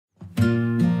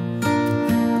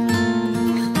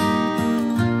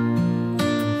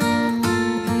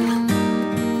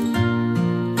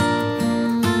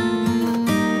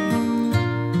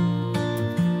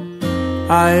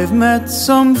I've met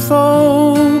some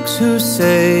folks who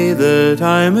say that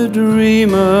I'm a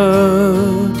dreamer,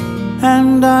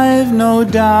 and I've no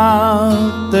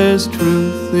doubt there's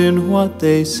truth in what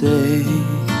they say.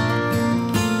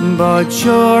 But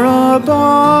sure, a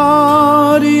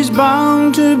body's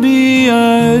bound to be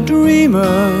a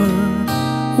dreamer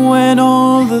when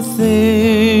all the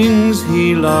things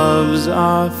he loves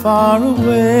are far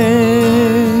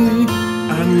away.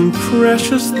 And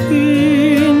precious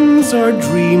things are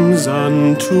dreams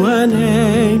unto an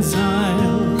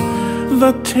exile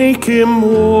that take him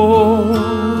o'er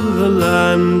the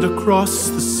land across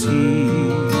the sea.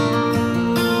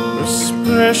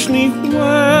 Especially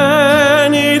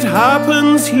when it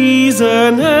happens he's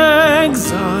an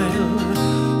exile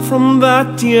from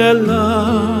that dear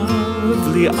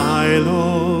lovely Isle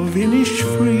of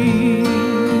Innisfree.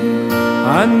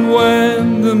 And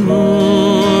when the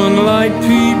moonlight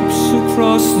peeps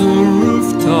across the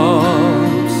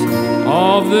rooftops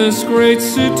of this great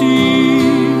city,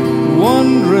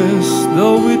 wondrous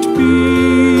though it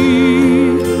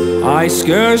be, I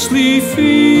scarcely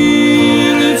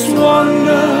feel its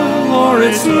wonder or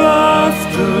its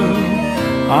laughter.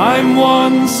 I'm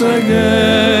once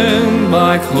again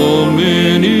back home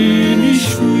in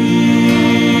Innisfree.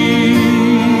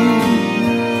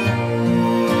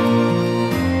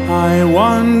 I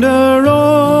wander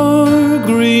o'er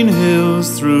green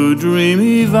hills, through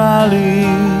dreamy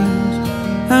valleys,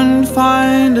 and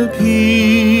find a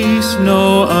peace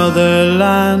no other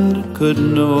land could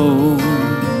know.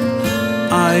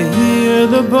 I hear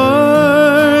the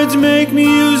birds make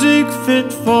music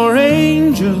fit for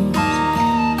angels,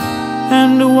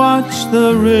 and watch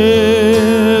the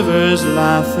rivers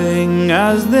laughing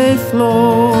as they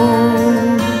flow.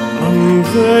 And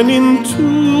then into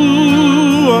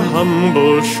a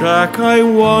humble shack I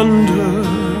wander,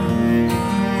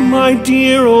 my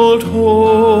dear old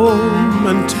home,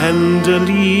 and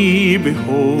tenderly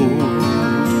behold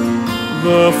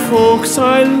the folks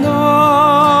I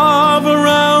love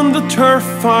around the turf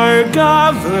fire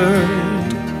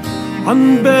gathered,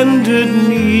 on bended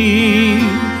knee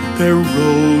their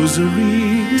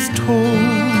rosaries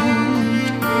told.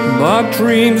 But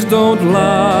dreams don't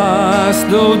last,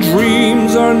 though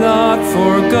dreams are not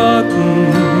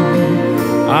forgotten,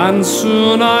 and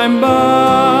soon I'm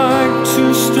back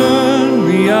to stern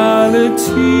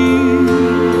reality.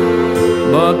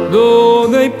 But though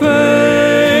they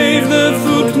pave the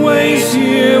footways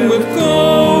here with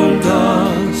gold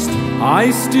dust,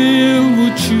 I still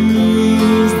would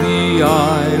choose the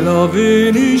Isle of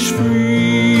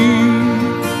Innisfree.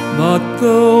 But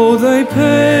though they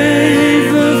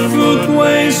pave the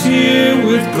footways here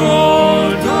with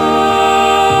gold dust,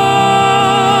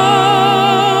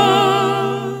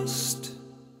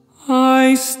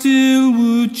 I still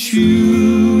would choose